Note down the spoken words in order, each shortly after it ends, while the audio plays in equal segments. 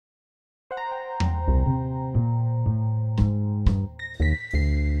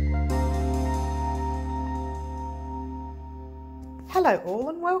Hello all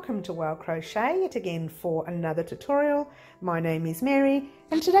and welcome to Wild Crochet yet again for another tutorial. My name is Mary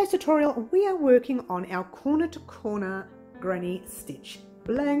and today's tutorial we are working on our corner to corner granny stitch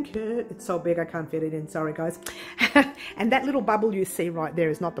blanket. It's so big I can't fit it in, sorry guys. And that little bubble you see right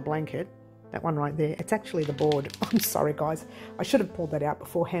there is not the blanket, that one right there, it's actually the board. I'm sorry guys, I should have pulled that out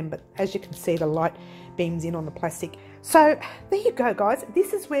beforehand, but as you can see the light beams in on the plastic. So there you go guys,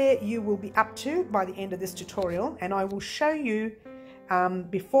 this is where you will be up to by the end of this tutorial, and I will show you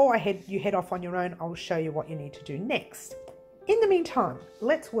before you head off on your own, I'll show you what you need to do next. In the meantime,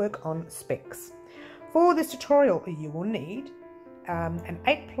 let's work on specs. For this tutorial you will need an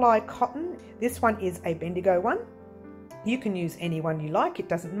 8-ply cotton. This one is a Bendigo one. You can use any one you like, it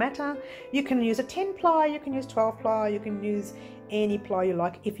doesn't matter. You can use a 10-ply, you can use 12-ply, you can use any ply you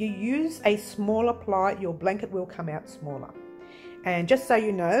like. If you use a smaller ply, your blanket will come out smaller. And just so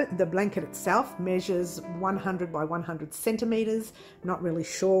you know, the blanket itself measures 100 by 100 centimeters. Not really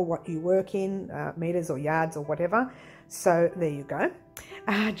sure what you work in, meters or yards or whatever. So there you go.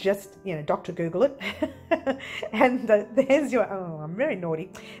 Just, you know, Dr. Google it. And there's your, oh, I'm very naughty.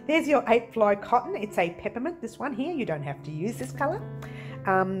 There's your 8-ply cotton. It's a peppermint, this one here. You don't have to use this color.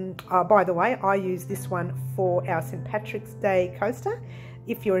 By the way, I use this one for our St. Patrick's Day coaster.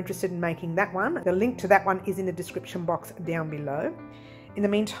 If you're interested in making that one, the link to that one is in the description box down below. In the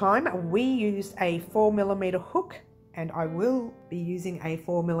meantime, we used a 4mm hook, and I will be using a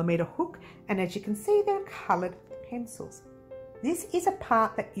 4mm hook. And as you can see, they're colored pencils. This is a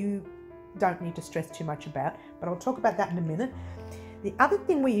part that you don't need to stress too much about, but I'll talk about that in a minute. The other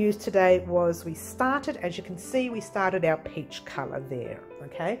thing we used today was as you can see, we started our peach color there,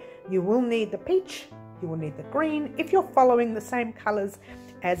 okay? You will need the peach, you will need the green. If you're following the same colors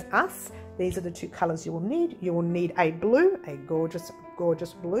as us, these are the two colors you will need. You will need a blue, a gorgeous,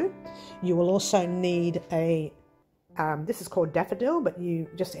 gorgeous blue. You will also need a, this is called daffodil, but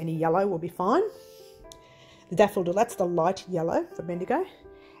just any yellow will be fine. The daffodil, that's the light yellow for Bendigo.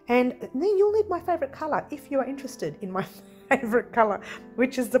 And then you'll need my favorite color if you are interested in my favorite color,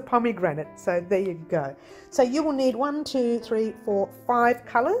 which is the pomegranate. So there you go. So you will need 1, 2, 3, 4, 5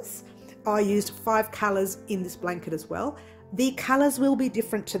 colors. I used 5 colors in this blanket as well. The colors will be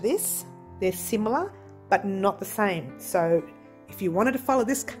different to this. They're similar, but not the same. So if you wanted to follow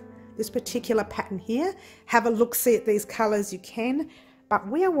this particular pattern here, have a look, see at these colors, you can, but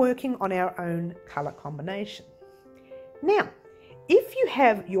we are working on our own color combination. Now, if you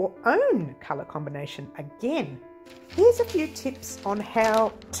have your own color combination, again, here's a few tips on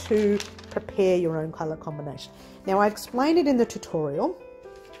how to prepare your own color combination. Now, I explained it in the tutorial,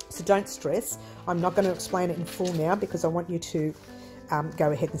 so don't stress. I'm not going to explain it in full now because I want you to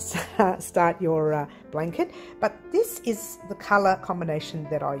go ahead and start your blanket. But this is the color combination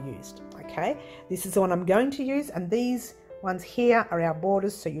that I used, okay? This is the one I'm going to use, and these ones here are our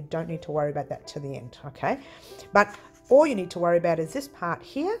borders, so you don't need to worry about that to the end, okay? But all you need to worry about is this part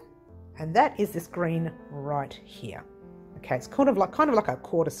here, and that is this green right here. Okay, it's kind of like a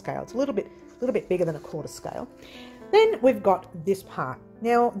quarter scale. It's a little bit bigger than a quarter scale. Then we've got this part.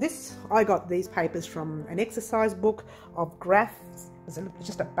 Now I got these papers from an exercise book of graphs. It's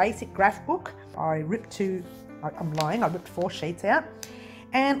just a basic graph book. I'm lying, I ripped 4 sheets out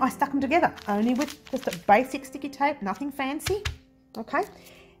and I stuck them together only with just a basic sticky tape, nothing fancy, okay?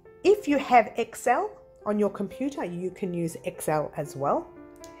 If you have Excel on your computer, you can use Excel as well.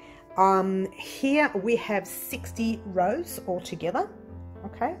 Here we have 60 rows altogether,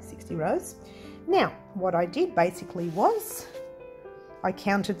 okay, 60 rows. Now, what I did basically was I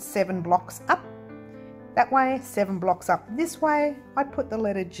counted 7 blocks up that way, 7 blocks up this way. I put the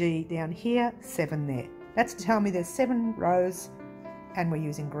letter G down here, 7 there. That's to tell me there's 7 rows, and we're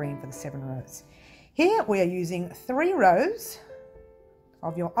using green for the 7 rows. Here we are using 3 rows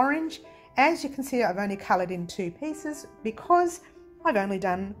of your orange. As you can see, I've only coloured in 2 pieces because I've only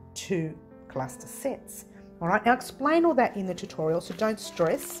done 2 cluster sets. All right, now explain all that in the tutorial, so don't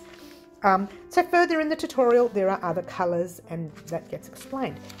stress. So further in the tutorial, there are other colours and that gets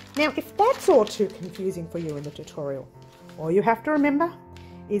explained. Now, if that's all too confusing for you in the tutorial, all you have to remember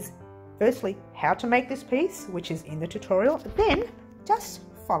is firstly how to make this piece, which is in the tutorial, then just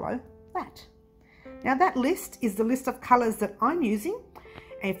follow that. Now that list is the list of colours that I'm using.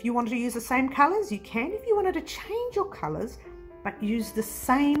 If you wanted to use the same colours, you can. If you wanted to change your colours, but use the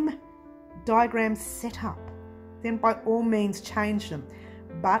same diagram setup, then by all means change them.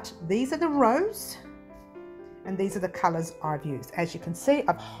 But these are the rows and these are the colours I've used. As you can see,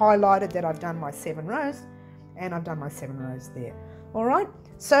 I've highlighted that I've done my 7 rows and I've done my 7 rows there. All right,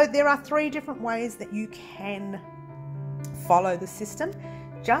 so there are 3 different ways that you can follow the system.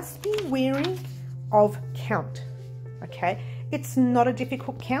 Just be wary of count, okay? It's not a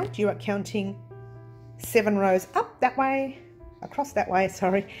difficult count. You are counting 7 rows up that way, across that way,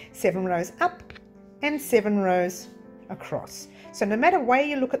 sorry, 7 rows up and 7 rows across. So no matter where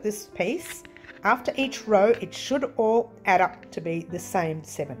you look at this piece, after each row, it should all add up to be the same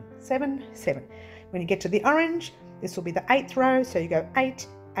 7, 7, 7. When you get to the orange, this will be the 8th row, so you go 8,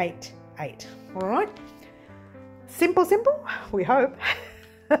 8, 8. All right? Simple, simple, we hope.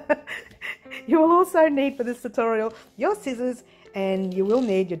 You will also need for this tutorial your scissors, and you will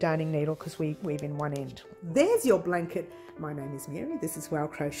need your darning needle because we weave in one end. There's your blanket. My name is Mary, this is Wow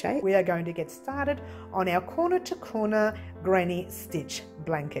Crochet. We are going to get started on our corner to corner granny stitch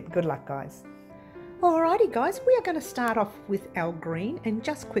blanket. Good luck, guys. Alrighty guys, we are going to start off with our green, and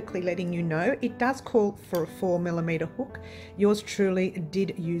just quickly letting you know, it does call for a 4mm hook. Yours truly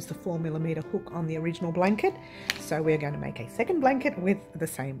did use the 4mm hook on the original blanket, so we're going to make a second blanket with the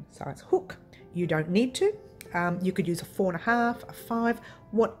same size hook. You don't need to. You could use a 4.5, a 5,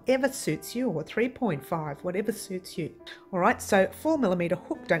 whatever suits you, or 3.5, whatever suits you. All right, so 4mm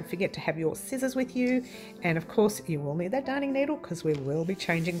hook. Don't forget to have your scissors with you, and of course you will need that darning needle because we will be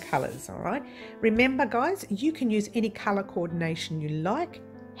changing colors. All right, remember guys, you can use any color coordination you like.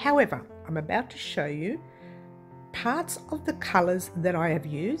 However, I'm about to show you parts of the colors that I have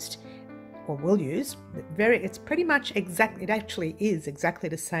used or will use. It's pretty much exactly, it actually is exactly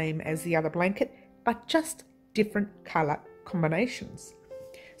the same as the other blanket, but just different color combinations.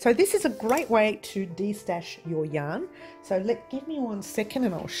 So this is a great way to destash your yarn. So give me 1 second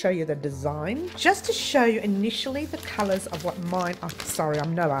and I'll show you the design. Just to show you initially the colors of what mine, oh, sorry,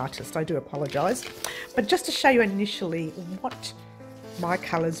 I'm no artist, I do apologize. But just to show you initially what my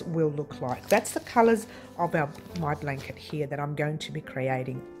colors will look like. That's the colors of my blanket here that I'm going to be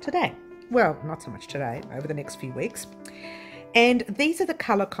creating today. Well, not so much today, over the next few weeks. And these are the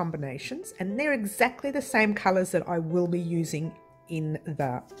color combinations, and they're exactly the same colors that I will be using in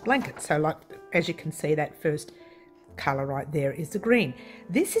the blanket. So like, as you can see, that first color right there is the green.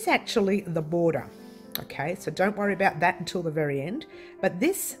 This is actually the border. Okay, so don't worry about that until the very end, but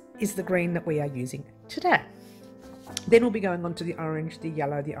this is the green that we are using today. Then we'll be going on to the orange, the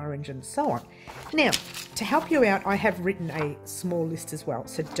yellow, the orange, and so on. Now, to help you out, I have written a small list as well,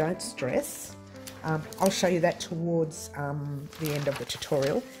 so don't stress. I'll show you that towards the end of the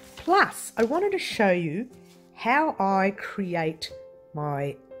tutorial. Plus, I wanted to show you how I create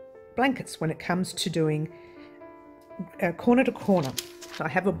my blankets when it comes to doing corner to corner. I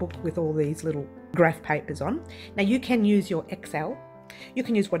have a book with all these little graph papers on. Now, you can use your XL. You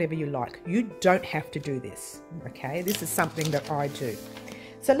can use whatever you like. You don't have to do this, okay? This is something that I do.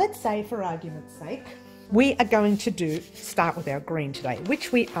 So let's say, for argument's sake, we are going to start with our green today,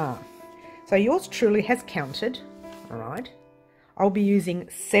 which we are. So yours truly has counted, all right? I'll be using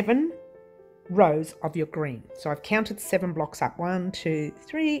 7 rows of your green. So I've counted 7 blocks up. 1, 2,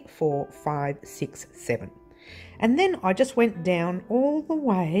 3, 4, 5, 6, 7. And then I just went down all the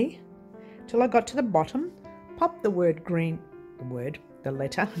way till I got to the bottom, popped the word green, the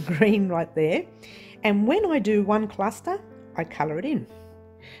letter green right there. And when I do one cluster, I colour it in.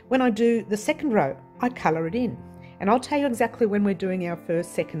 When I do the second row, I colour it in. And I'll tell you exactly when we're doing our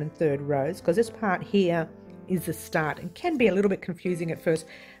first, second and third rows, because this part here is the start and can be a little bit confusing at first.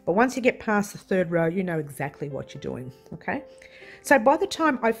 But once you get past the third row, you know exactly what you're doing, okay? So by the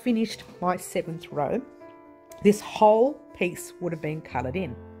time I finished my 7th row, this whole piece would have been coloured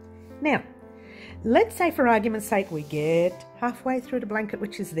in. Now, let's say for argument's sake, we get halfway through the blanket,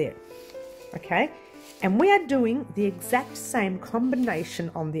 which is there, okay? And we are doing the exact same combination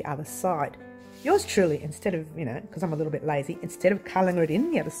on the other side. Yours truly, instead of, because I'm a little bit lazy, instead of colouring it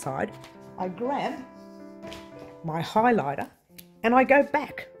in the other side, I grab my highlighter and I go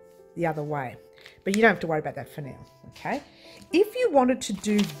back the other way. But you don't have to worry about that for now, okay? If you wanted to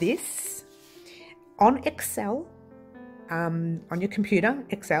do this on Excel, on your computer,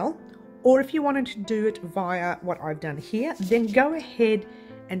 Excel, or if you wanted to do it via what I've done here, then go ahead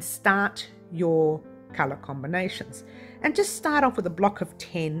and start your colour combinations. And just start off with a block of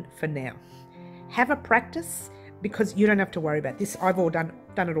 10 for now. Have a practice, because you don't have to worry about this. I've all done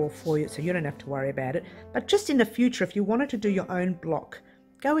it all for you, so you don't have to worry about it. But just in the future, if you wanted to do your own block,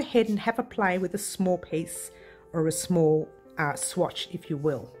 go ahead and have a play with a small piece or a small swatch, if you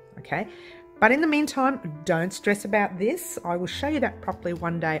will, okay? But in the meantime, don't stress about this. I will show you that properly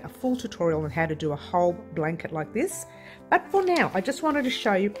one day, a full tutorial on how to do a whole blanket like this. But for now, I just wanted to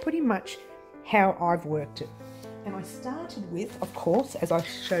show you pretty much how I've worked it. And I started with, of course, as I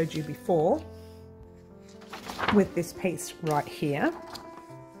showed you before, with this piece right here,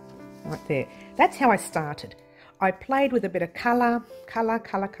 right there. That's how I started. I played with a bit of colour,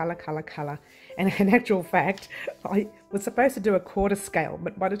 and in actual fact, I was supposed to do a quarter scale,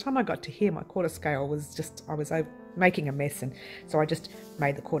 but by the time I got to here, my quarter scale was just, I was making a mess, and so I just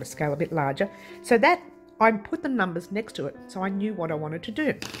made the quarter scale a bit larger. So that, I put the numbers next to it, so I knew what I wanted to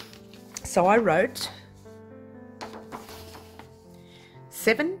do. So I wrote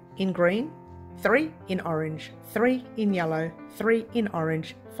 7 in green, 3 in orange, 3 in yellow, 3 in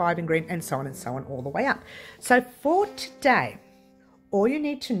orange, 5 in green, and so on all the way up. So for today, all you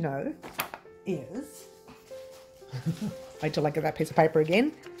need to know is, wait till I get that piece of paper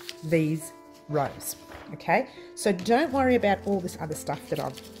again, these rows. Okay, so don't worry about all this other stuff that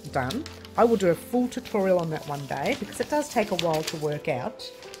I've done. I will do a full tutorial on that one day because it does take a while to work out.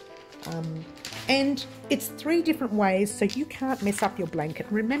 And it's 3 different ways, so you can't mess up your blanket.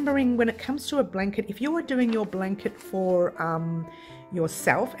 Remembering when it comes to a blanket, if you are doing your blanket for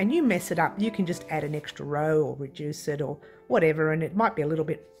yourself and you mess it up, you can just add an extra row or reduce it or whatever, and it might be a little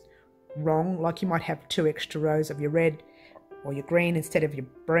bit wrong, like you might have 2 extra rows of your red or your green instead of your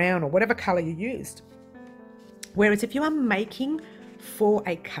brown or whatever colour you used. Whereas if you are making for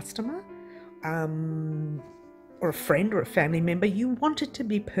a customer or a friend or a family member, you want it to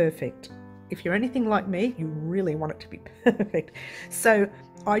be perfect. If you're anything like me, you really want it to be perfect. So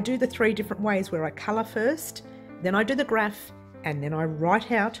I do the 3 different ways where I colour first, then I do the graph, and then I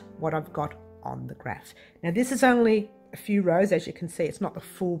write out what I've got on the graph. Now this is only a few rows, as you can see, it's not the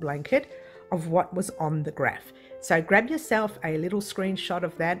full blanket of what was on the graph. So grab yourself a little screenshot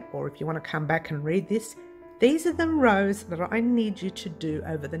of that, or if you want to come back and read this, these are the rows that I need you to do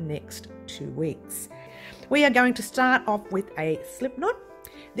over the next 2 weeks. We are going to start off with a slip knot.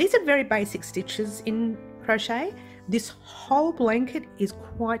 These are very basic stitches in crochet. This whole blanket is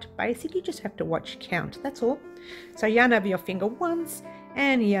quite basic. You just have to watch your count, that's all. So yarn over your finger once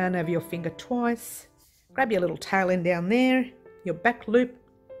and yarn over your finger twice. Grab your little tail end down there, your back loop,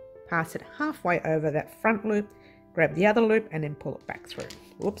 pass it halfway over that front loop, grab the other loop and then pull it back through.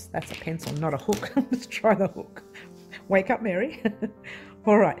 Whoops, that's a pencil, not a hook. Let's try the hook. Wake up, Mary.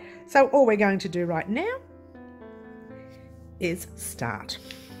 All right, so all we're going to do right now is start.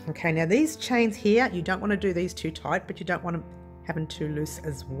 Okay, now these chains here, you don't want to do these too tight, but you don't want them having too loose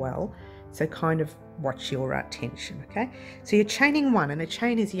as well. So kind of watch your tension, okay? So you're chaining 1, and a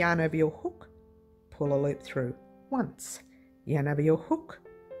chain is yarn over your hook, pull a loop through once, yarn over your hook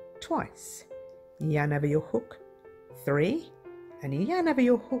twice, yarn over your hook 3, and yarn over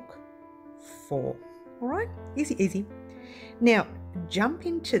your hook 4. All right, easy, easy. Now jump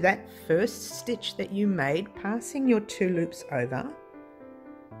into that first stitch that you made, passing your 2 loops over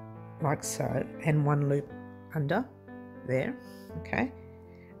like so, and 1 loop under there. Okay,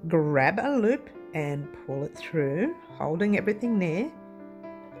 grab a loop and pull it through, holding everything there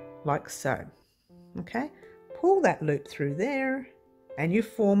like so. Okay, pull that loop through there and you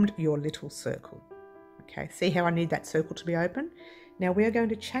formed your little circle. Okay, see how I need that circle to be open? Now we are going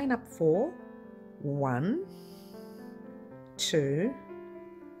to chain up 4, 1, 2,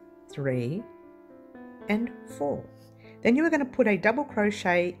 3 and 4. Then you are going to put a double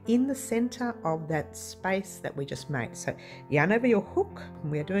crochet in the center of that space that we just made. So yarn over your hook,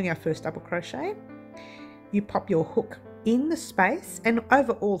 and we are doing our first double crochet. You pop your hook in the space and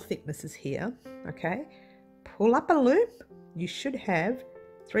over all thicknesses here. Okay, pull up a loop. You should have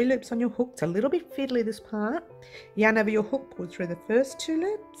 3 loops on your hook. It's a little bit fiddly, this part. Yarn over your hook, pull through the first 2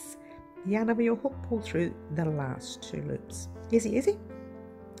 loops. Yarn over your hook, pull through the last 2 loops. Easy, easy.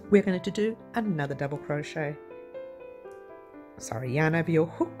 We're going to do another double crochet. Sorry, yarn over your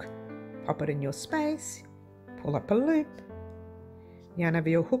hook, pop it in your space, pull up a loop, yarn over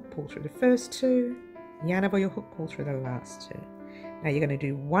your hook, pull through the first 2, yarn over your hook, pull through the last 2. Now you're going to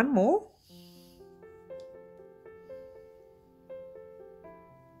do 1 more.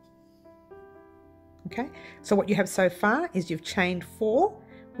 Okay, so what you have so far is you've chained 4,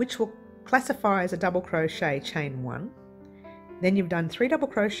 which will classify as a double crochet, chain 1. Then you've done 3 double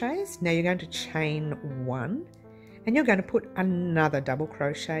crochets. Now you're going to chain 1. And you're going to put another double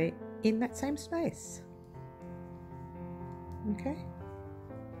crochet in that same space. Okay.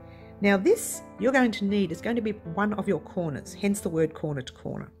 Now this you're going to need is going to be one of your corners, hence the word corner to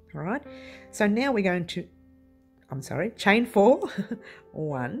corner. All right. So now we're going to, chain 4,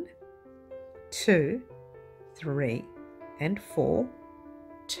 1, 2, 3, and 4.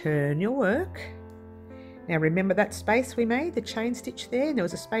 Turn your work. Now remember that space we made, the chain stitch there, and there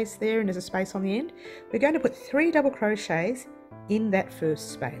was a space there and there's a space on the end. We're going to put 3 double crochets in that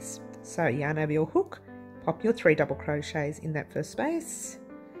first space. So yarn over your hook, pop your 3 double crochets in that first space.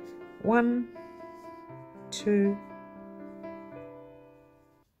 1, 2,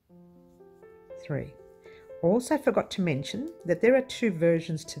 3. Also forgot to mention that there are two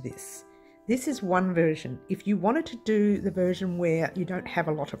versions to this. This is one version. If you wanted to do the version where you don't have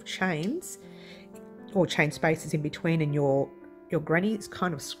a lot of chains or chain spaces in between and your granny is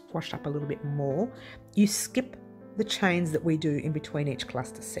kind of squashed up a little bit more, you skip the chains that we do in between each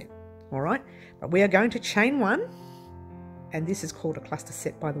cluster set. All right, but we are going to chain one, and this is called a cluster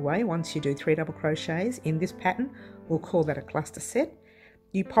set, by the way. Once you do 3 double crochets in this pattern, we'll call that a cluster set.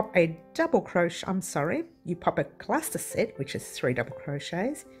 You pop a you pop a cluster set, which is 3 double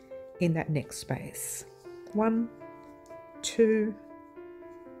crochets in that next space. 1, 2,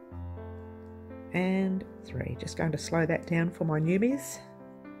 and 3. Just going to slow that down for my newbies.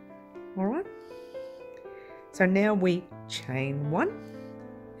 All right. So now we chain 1,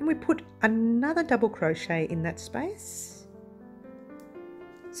 and we put another double crochet in that space.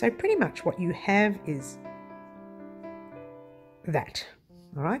 So pretty much what you have is that.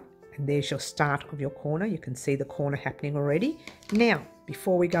 All right, and there's your start of your corner. You can see the corner happening already. Now,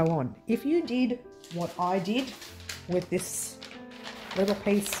 before we go on, if you did what I did with this little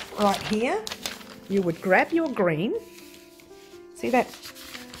piece right here, you would grab your green. See that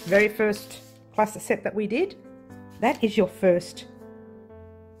very first cluster set that we did? That is your first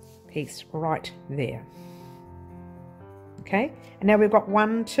piece right there. Okay, and now we've got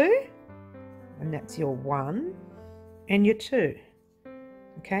 1, 2, and that's your 1 and your 2.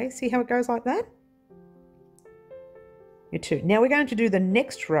 Okay, see how it goes like that? Your 2. Now we're going to do the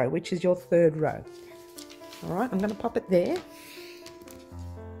next row, which is your 3rd row. All right, I'm going to pop it there.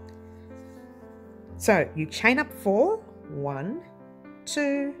 So you chain up 4, 1,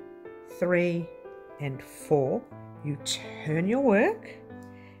 2, 3, and 4. You turn your work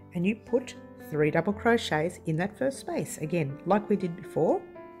and you put 3 double crochets in that first space. Again, like we did before.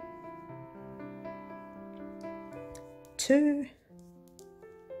 2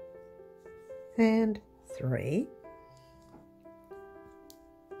 and 3.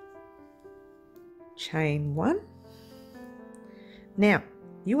 Chain 1. Now,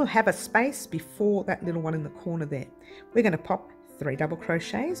 you will have a space before that little one in the corner there. We're going to pop 3 double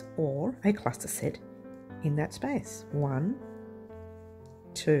crochets or a cluster set in that space. 1,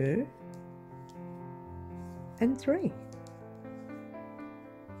 2, and 3.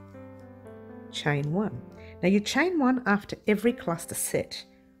 Chain 1. Now you chain 1 after every cluster set,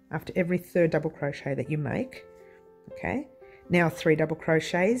 after every 3rd double crochet that you make. Okay, now 3 double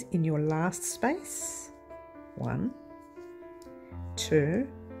crochets in your last space. 1, 2,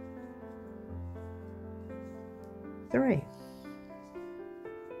 3.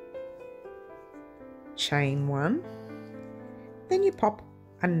 Chain 1, then you pop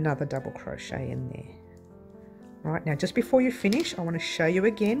another double crochet in there. Right, now just before you finish, I want to show you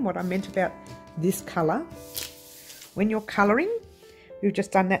again what I meant about this colour. When you're colouring, we've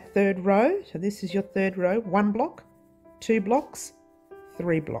just done that 3rd row. So this is your 3rd row. 1 block, 2 blocks,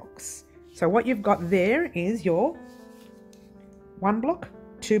 3 blocks. So what you've got there is your 1 block,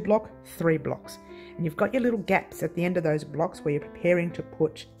 2 block, 3 blocks. And you've got your little gaps at the end of those blocks where you're preparing to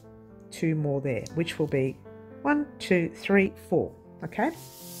put 2 more there, which will be 1, 2, 3, 4. Okay?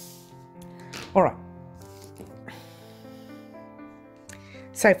 All right.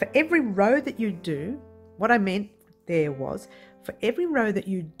 So for every row that you do, what I meant there was, for every row that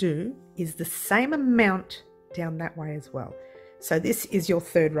you do is the same amount down that way as well. So this is your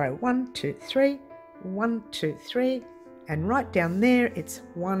 3rd row. 1, 2, 3, 1, 2, 3, and right down there it's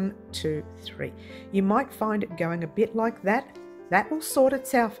 1, 2, 3. You might find it going a bit like that. That will sort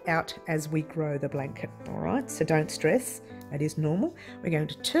itself out as we grow the blanket, all right? So don't stress, that is normal. We're going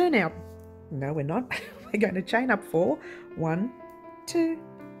to turn out, no we're not, we're going to chain up 4, 1, 2,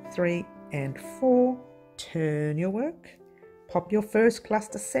 3, and 4. Turn your work, pop your first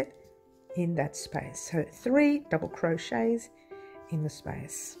cluster set in that space. So 3 double crochets in the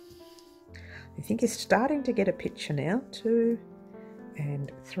space. I think you're starting to get a picture now. 2 and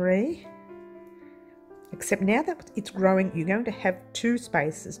 3. Except now that it's growing, you're going to have 2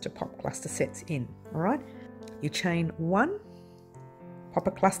 spaces to pop cluster sets in. All right, you chain 1, pop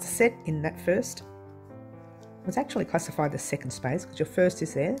a cluster set in that first. Let's actually classify the 2nd space because your first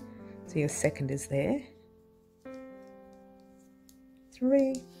is there, so your 2nd is there.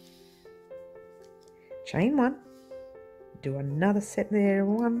 3, chain 1, do another set there.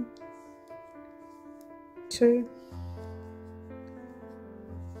 1, 2,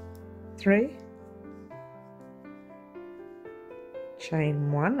 3,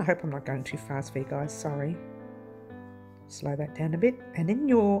 chain 1. I hope I'm not going too fast for you guys, sorry. Slow that down a bit, and in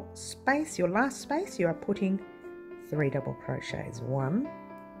your space, your last space, you are putting 3 double crochets. 1,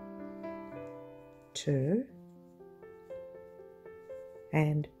 2,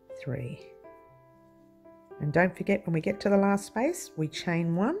 and 3. And don't forget, when we get to the last space, we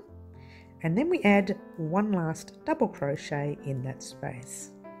chain 1, and then we add one last double crochet in that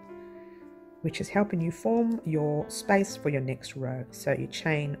space, which is helping you form your space for your next row. So you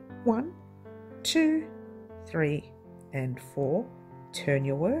chain 1, 2, 3, and 4, turn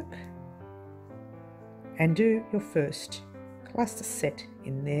your work, and do your first cluster set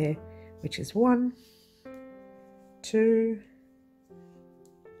in there, which is 1, 2.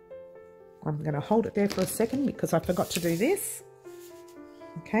 I'm going to hold it there for a second because I forgot to do this.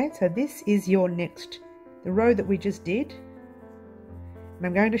 Okay, so this is your next, the row that we just did, and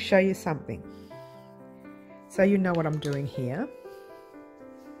I'm going to show you something so you know what I'm doing here.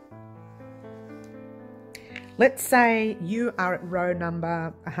 Let's say you are at row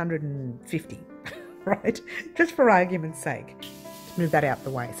number 150, right? Just for argument's sake. Let's move that out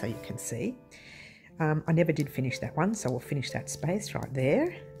the way so you can see. I never did finish that one, so we'll finish that space right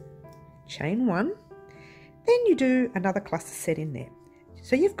there. Chain 1, then you do another cluster set in there.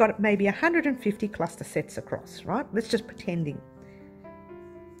 So you've got maybe 150 cluster sets across, right? Let's just pretending.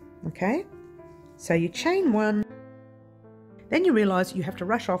 Okay, so you chain 1, then you realize you have to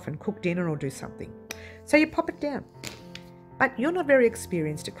rush off and cook dinner or do something. So you pop it down. But you're not very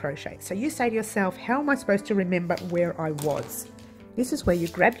experienced at crochet. So you say to yourself, how am I supposed to remember where I was? This is where you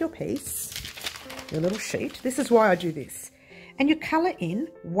grab your piece, your little sheet. This is why I do this. And you colour in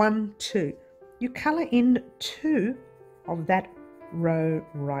 1, 2. You colour in 2 of that row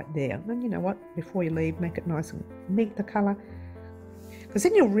right there. And you know what? Before you leave, make it nice and neat, the colour. Because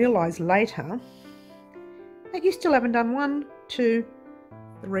then you'll realise later that you still haven't done 1, 2,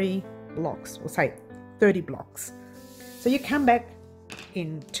 3 blocks, or say 30 blocks. So you come back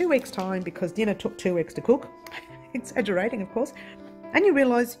in 2 weeks' time because dinner took 2 weeks to cook. Exaggerating, of course. And you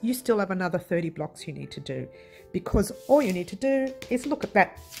realise you still have another 30 blocks you need to do, because all you need to do is look at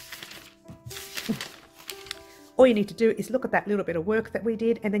that. All you need to do is look at that little bit of work that we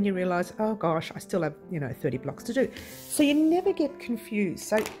did, and then you realise, oh gosh, I still have, 30 blocks to do. So you never get confused.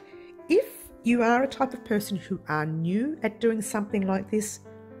 So if you are a type of person who are new at doing something like this,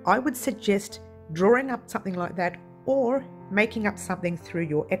 I would suggest drawing up something like that or making up something through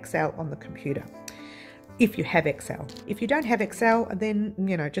your Excel on the computer. If you have Excel. If you don't have Excel, then,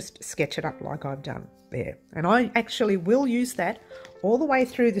 just sketch it up like I've done there. And I actually will use that all the way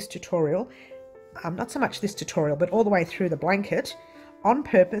through this tutorial. Not so much this tutorial, but all the way through the blanket on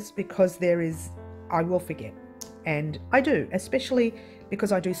purpose, because I will forget. And I do, especially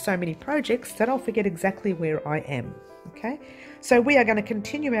because I do so many projects that I'll forget exactly where I am. Okay, so we are going to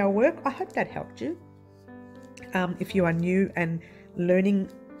continue our work. I hope that helped you. If you are new and learning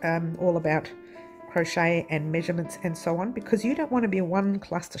all about crochet and measurements and so on, because you don't want to be one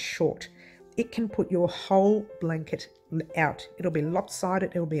cluster short. It can put your whole blanket out. It'll be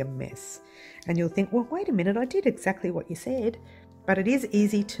lopsided, it'll be a mess. And you'll think, well, wait a minute, I did exactly what you said. But it is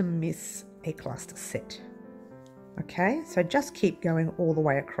easy to miss a cluster set. Okay, so just keep going all the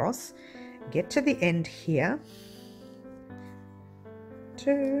way across. Get to the end here.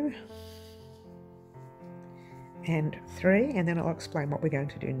 2 and 3, and then I'll explain what we're going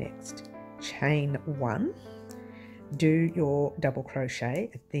to do next. Chain 1, do your double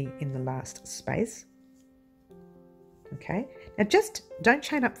crochet in the last space. Okay, now just don't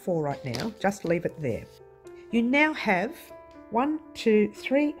chain up 4 right now, just leave it there. You now have 1, 2,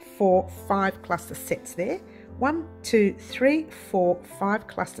 3, 4, 5 cluster sets there. 1, 2, 3, 4, 5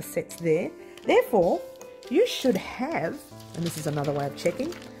 cluster sets there. Therefore, you should have, and this is another way of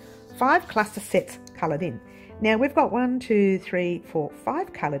checking, 5 cluster sets coloured in. Now we've got 1, 2, 3, 4,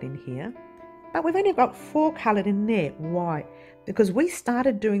 5 coloured in here, but we've only got 4 coloured in there. Why? Because we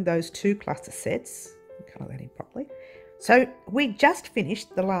started doing those 2 cluster sets. Colour that in properly. So we just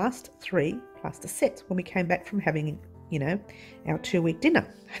finished the last 3 cluster sets when we came back from having, our 2-week dinner.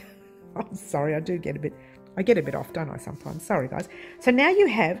 I'm sorry, I get a bit off, don't I, sometimes? Sorry, guys. So now you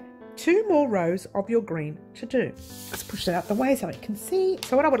have 2 more rows of your green to do. Let's push it out the way so I can see.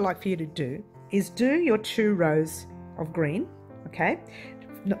 So what I would like for you to do is do your 2 rows of green, okay?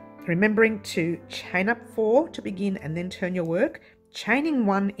 Remembering to chain up 4 to begin and then turn your work, chaining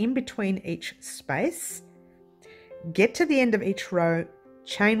 1 in between each space, get to the end of each row,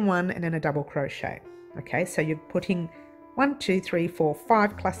 chain 1 and then a double crochet. Okay, so you're putting 1, 2, 3, 4,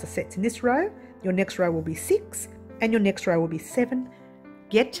 5 cluster sets in this row. Your next row will be 6 and your next row will be 7.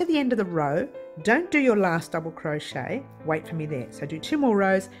 Get to the end of the row, don't do your last double crochet, wait for me there. So do 2 more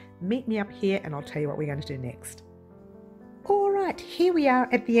rows, meet me up here and I'll tell you what we're going to do next. Alright, here we are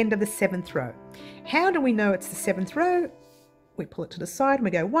at the end of the 7th row. How do we know it's the 7th row? We pull it to the side and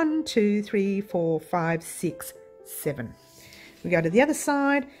we go 1, 2, 3, 4, 5, 6, 7. We go to the other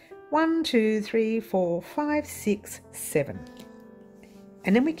side, 1, 2, 3, 4, 5, 6, 7.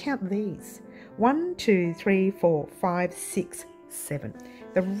 And then we count these. 1, 2, 3, 4, 5, 6, 7.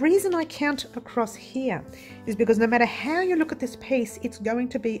 The reason I count across here is because no matter how you look at this piece, it's going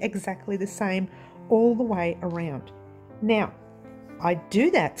to be exactly the same all the way around. Now, I do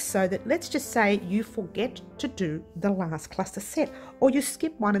that so that, let's just say you forget to do the last cluster set, or you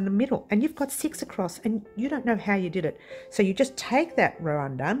skip one in the middle and you've got 6 across and you don't know how you did it. So you just take that row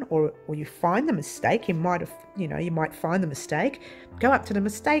undone, or you find the mistake. You might find the mistake, go up to the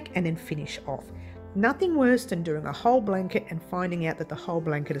mistake and then finish off. Nothing worse than doing a whole blanket and finding out that the whole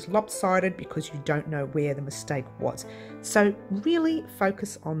blanket is lopsided because you don't know where the mistake was. So really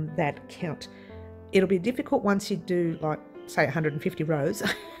focus on that count. It'll be difficult once you do, like, say 150 rows,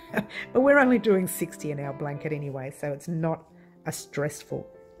 but we're only doing 60 in our blanket anyway, so it's not a stressful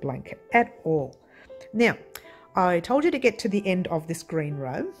blanket at all. Now, I told you to get to the end of this green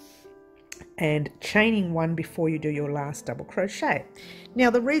row and chaining 1 before you do your last double crochet. Now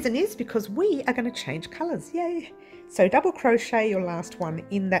the reason is because we are going to change colors. Yay! So double crochet your last one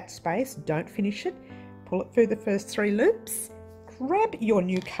in that space, don't finish it, pull it through the first 3 loops, grab your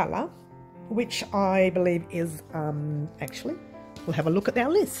new color, which I believe is, actually, we'll have a look at our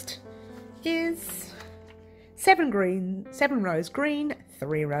list, is 7 rows green,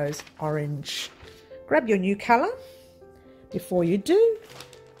 3 rows orange. Grab your new color. Before you do,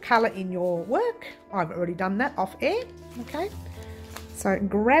 color in your work. I've already done that off air, okay? So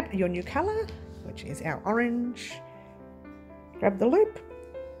grab your new color, which is our orange, grab the loop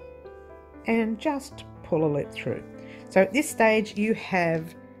and just pull a loop through. So at this stage you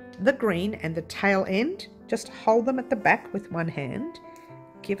have the green and the tail end. Just hold them at the back with one hand,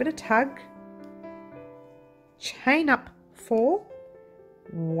 give it a tug, chain up 4,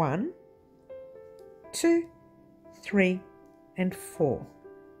 1, 2, 3 and 4.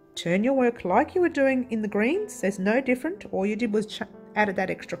 Turn your work like you were doing in the greens. There's no different. All you did was added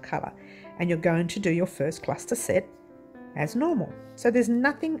that extra color, and you're going to do your first cluster set as normal. So there's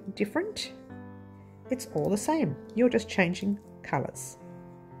nothing different. It's all the same. You're just changing colors.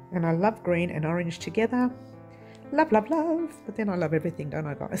 And I love green and orange together. Love, love, love. But then I love everything, don't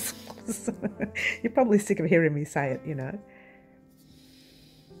I, guys? You're probably sick of hearing me say it, you know.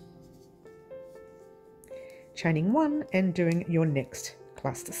 Chaining 1 and doing your next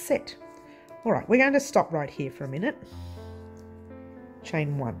cluster set. All right, we're going to stop right here for a minute.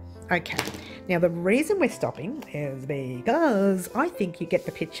 Chain 1. Okay, now the reason we're stopping is because I think you get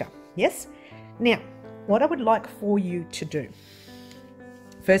the picture. Yes? Now, what I would like for you to do,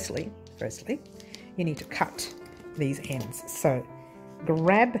 firstly, you need to cut these ends. So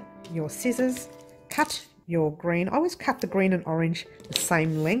grab your scissors, cut your green. I always cut the green and orange the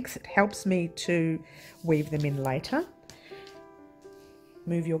same length. It helps me to weave them in later.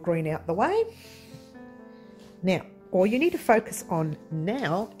 Move your green out the way. Now, all you need to focus on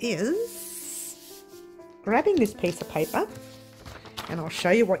now is grabbing this piece of paper, and I'll show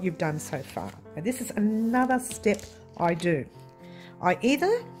you what you've done so far. Now, this is another step I do. I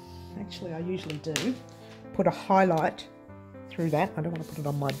usually do put a highlight through that. I don't want to put it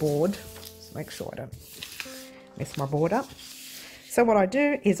on my board, so make sure I don't mess my board up. So what I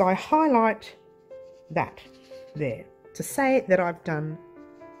do is I highlight that there to say that I've done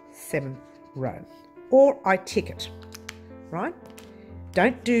 7 rows, or I tick it, right?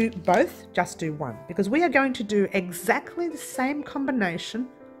 Don't do both, just do one, because we are going to do exactly the same combination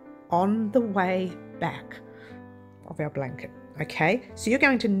on the way back of our blanket. Okay, so you're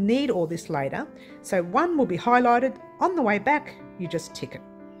going to need all this later. So 1 will be highlighted. On the way back, you just tick it.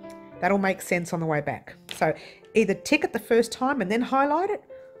 That'll make sense on the way back. So either tick it the first time and then highlight it,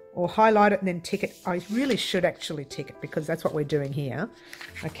 or highlight it and then tick it. I really should actually tick it because that's what we're doing here.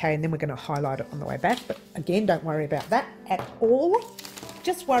 Okay, and then we're going to highlight it on the way back. But again, don't worry about that at all.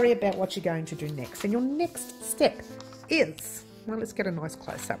 Just worry about what you're going to do next. And your next step is, well, let's get a nice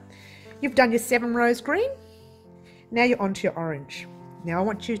close-up. You've done your 7 rows green. Now you're onto your orange. Now I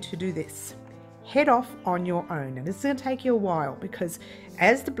want you to do this. Head off on your own. And this is going to take you a while because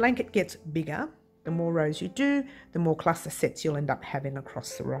as the blanket gets bigger, the more rows you do, the more cluster sets you'll end up having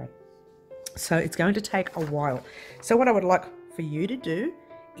across the row. So it's going to take a while. So what I would like for you to do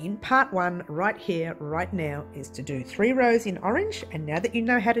in part 1 right here, right now, is to do 3 rows in orange. And now that you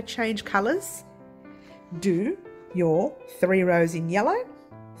know how to change colors, do your 3 rows in yellow,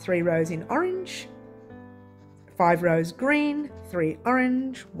 3 rows in orange, 5 rows green, 3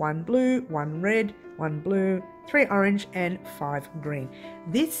 orange, 1 blue, 1 red, 1 blue, 3 orange and 5 green.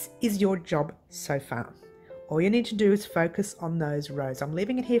 This is your job so far. All you need to do is focus on those rows. I'm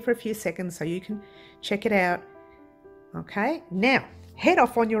leaving it here for a few seconds so you can check it out. Okay, now head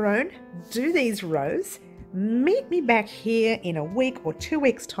off on your own, do these rows, meet me back here in a week or 2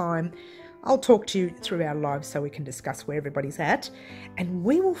 weeks time. I'll talk to you through our lives so we can discuss where everybody's at, and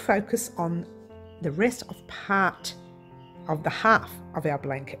we will focus on the rest of part of the half of our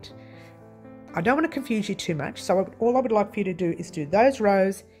blanket. I don't want to confuse you too much, so all I would like for you to do is do those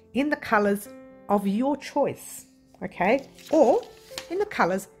rows in the colours of your choice, okay, or in the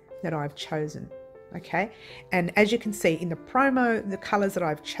colours that I've chosen, okay. And as you can see in the promo, the colours that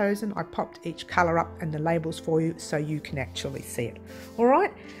I've chosen, I popped each colour up and the labels for you so you can actually see it. All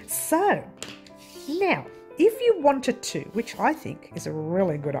right, so now if you wanted to, which I think is a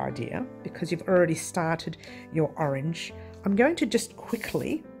really good idea because you've already started your orange, I'm going to just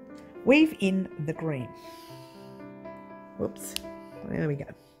quickly weave in the green. Whoops, there we go.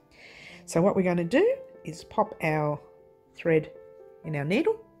 So what we're going to do is pop our thread in our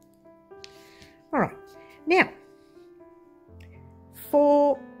needle. All right, now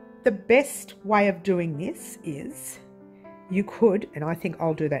for the best way of doing this is you could, and I think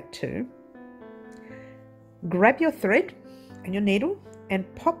I'll do that too, grab your thread and your needle and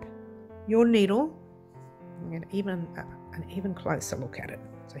pop your needle, and an even closer look at it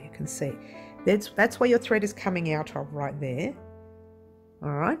so you can see. That's where your thread is coming out of right there.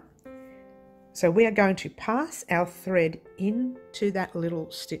 All right. So we are going to pass our thread into that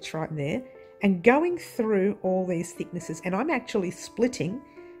little stitch right there and going through all these thicknesses, and I'm actually splitting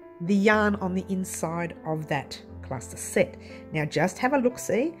the yarn on the inside of that cluster set. Now just have a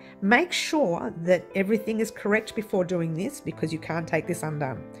look-see, make sure that everything is correct before doing this because you can't take this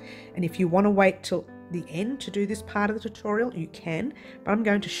undone. And if you want to wait till the end to do this part of the tutorial, you can, but I'm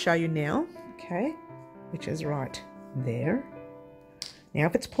going to show you now, okay, which is right there. Now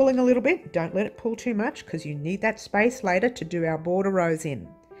if it's pulling a little bit, don't let it pull too much because you need that space later to do our border rows in.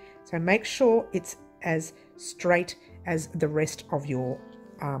 So make sure it's as straight as the rest of your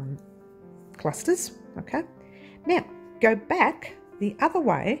clusters, okay? Now go back the other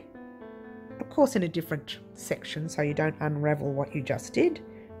way, of course in a different section so you don't unravel what you just did,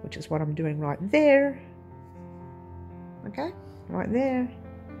 which is what I'm doing right there, okay, right there.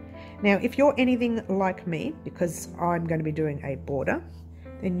 Now if you're anything like me, because I'm going to be doing a border,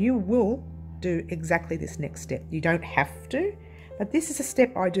 then you will do exactly this next step. You don't have to, but this is a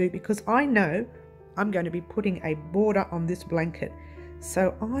step I do because I know I'm going to be putting a border on this blanket.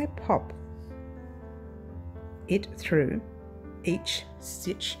 So I pop it through each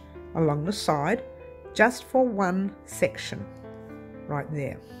stitch along the side just for one section right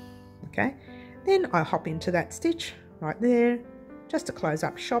there, okay. Then I hop into that stitch right there just to close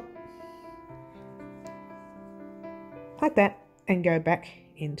up shop like that and go back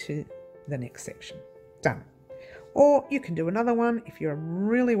into the next section. Done. Or you can do another one if you're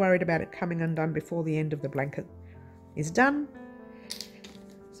really worried about it coming undone before the end of the blanket is done.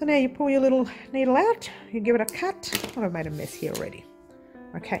 So now you pull your little needle out, you give it a cut. Oh, I've made a mess here already.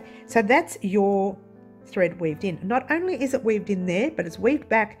 Okay, so that's your thread weaved in. Not only is it weaved in there, but it's weaved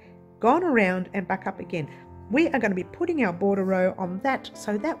back, gone around and back up again. We are going to be putting our border row on that,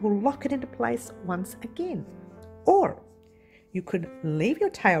 so that will lock it into place once again. Or you could leave your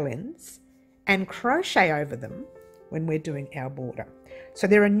tail ends and crochet over them when we're doing our border. So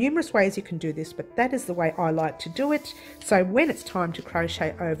there are numerous ways you can do this, but that is the way I like to do it. So when it's time to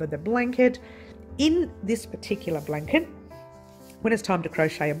crochet over the blanket, in this particular blanket, when it's time to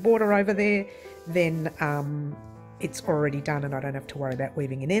crochet a border over there, then it's already done and I don't have to worry about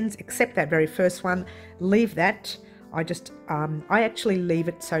weaving in ends, except that very first one. Leave that. I actually leave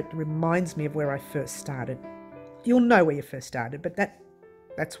it so it reminds me of where I first started. You'll know where you first started, but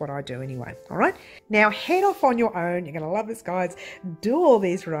that's what I do anyway. All right, now head off on your own. You're going to love this, guys. Do all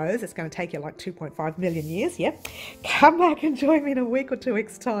these rows. It's going to take you like 2.5 million years. Yep. Come back and join me in a week or 2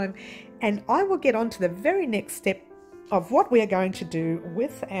 weeks time, and I will get on to the very next step of what we are going to do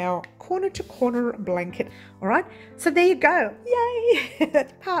with our corner to corner blanket. All right, so there you go. Yay.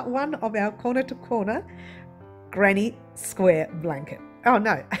 That's part one of our corner to corner granny square blanket. Oh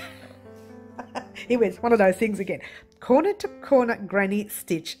no. It was one of those things again. Corner to corner granny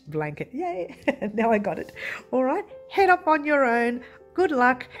stitch blanket. Yay. Now I got it. All right, head up on your own. Good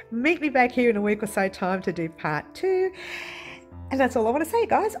luck. Meet me back here in a week or so time to do part 2. And that's all I want to say,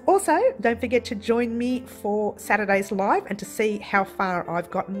 guys. Also, don't forget to join me for Saturday's live and to see how far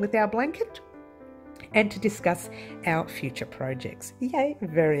I've gotten with our blanket and to discuss our future projects. Yay,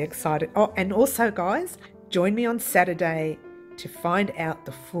 very excited. Oh, and also, guys, join me on Saturday to find out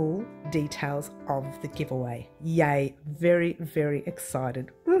the full details of the giveaway. Yay, very, very excited.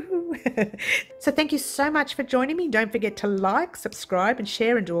 Woohoo. So thank you so much for joining me. Don't forget to like, subscribe and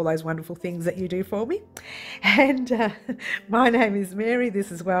share and do all those wonderful things that you do for me. And my name is Mary.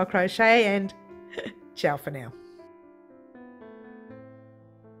 This is Well Crochet, and ciao for now.